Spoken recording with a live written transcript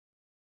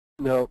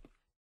Now,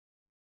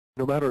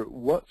 no matter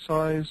what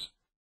size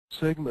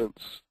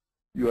segments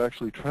you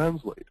actually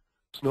translate,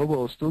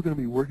 Snowball is still going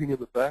to be working in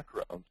the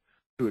background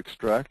to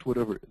extract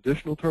whatever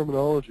additional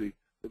terminology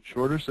and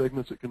shorter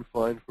segments it can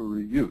find for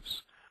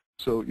reuse.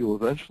 So you'll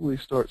eventually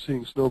start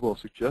seeing Snowball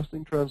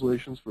suggesting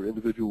translations for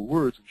individual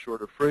words and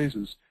shorter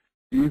phrases,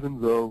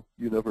 even though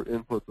you never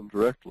input them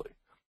directly.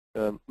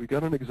 And we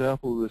got an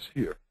example of this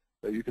here.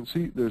 Now you can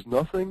see there's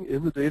nothing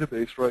in the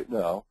database right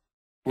now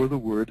for the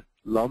word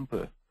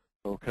Lampe.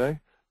 Okay?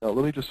 Now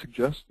let me just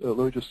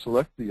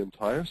select the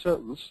entire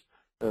sentence,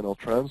 and I'll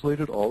translate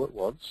it all at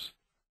once.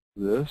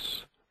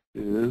 This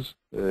is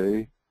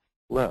a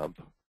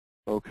lamp.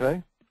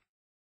 Okay?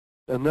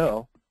 And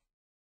now,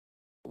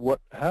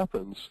 what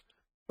happens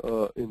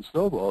in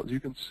Snowball is you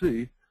can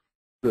see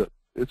that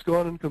it's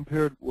gone and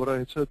compared what I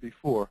had said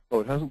before. Oh,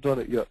 it hasn't done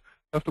it yet.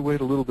 I have to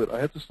wait a little bit. I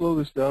have to slow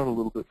this down a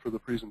little bit for the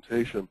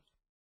presentation.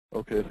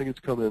 Okay, I think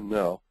it's come in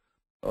now.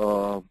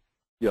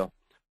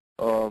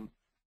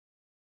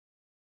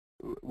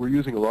 We're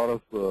using a lot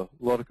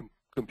of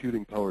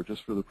computing power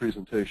just for the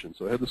presentation,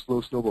 so I had to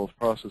slow Snowball's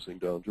processing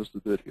down just a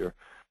bit here.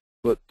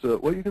 But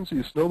what you can see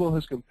is Snowball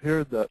has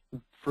compared that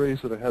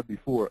phrase that I had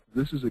before,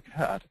 this is a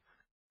cat,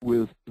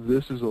 with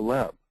this is a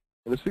lamp.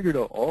 And it's figured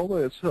out all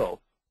by itself,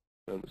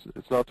 and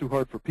it's not too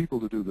hard for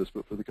people to do this,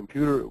 but for the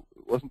computer, it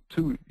wasn't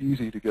too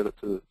easy to get it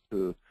to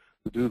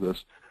do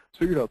this. It's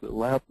figured out that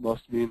lamp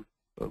must mean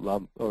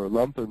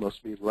lampe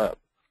must mean lamp.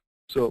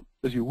 So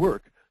as you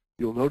work,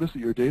 you'll notice that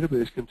your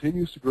database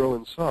continues to grow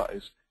in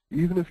size,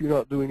 even if you're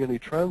not doing any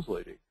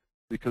translating,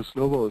 because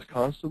Snowball is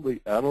constantly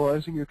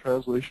analyzing your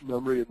translation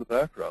memory in the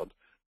background,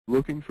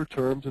 looking for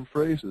terms and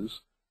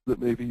phrases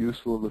that may be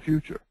useful in the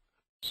future.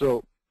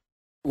 So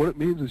what it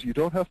means is you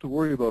don't have to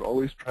worry about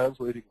always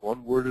translating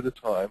one word at a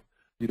time.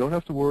 You don't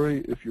have to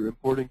worry if you're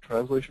importing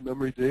translation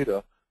memory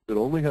data that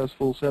only has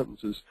full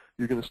sentences.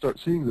 You're going to start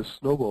seeing this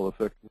snowball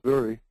effect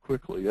very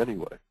quickly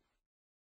anyway.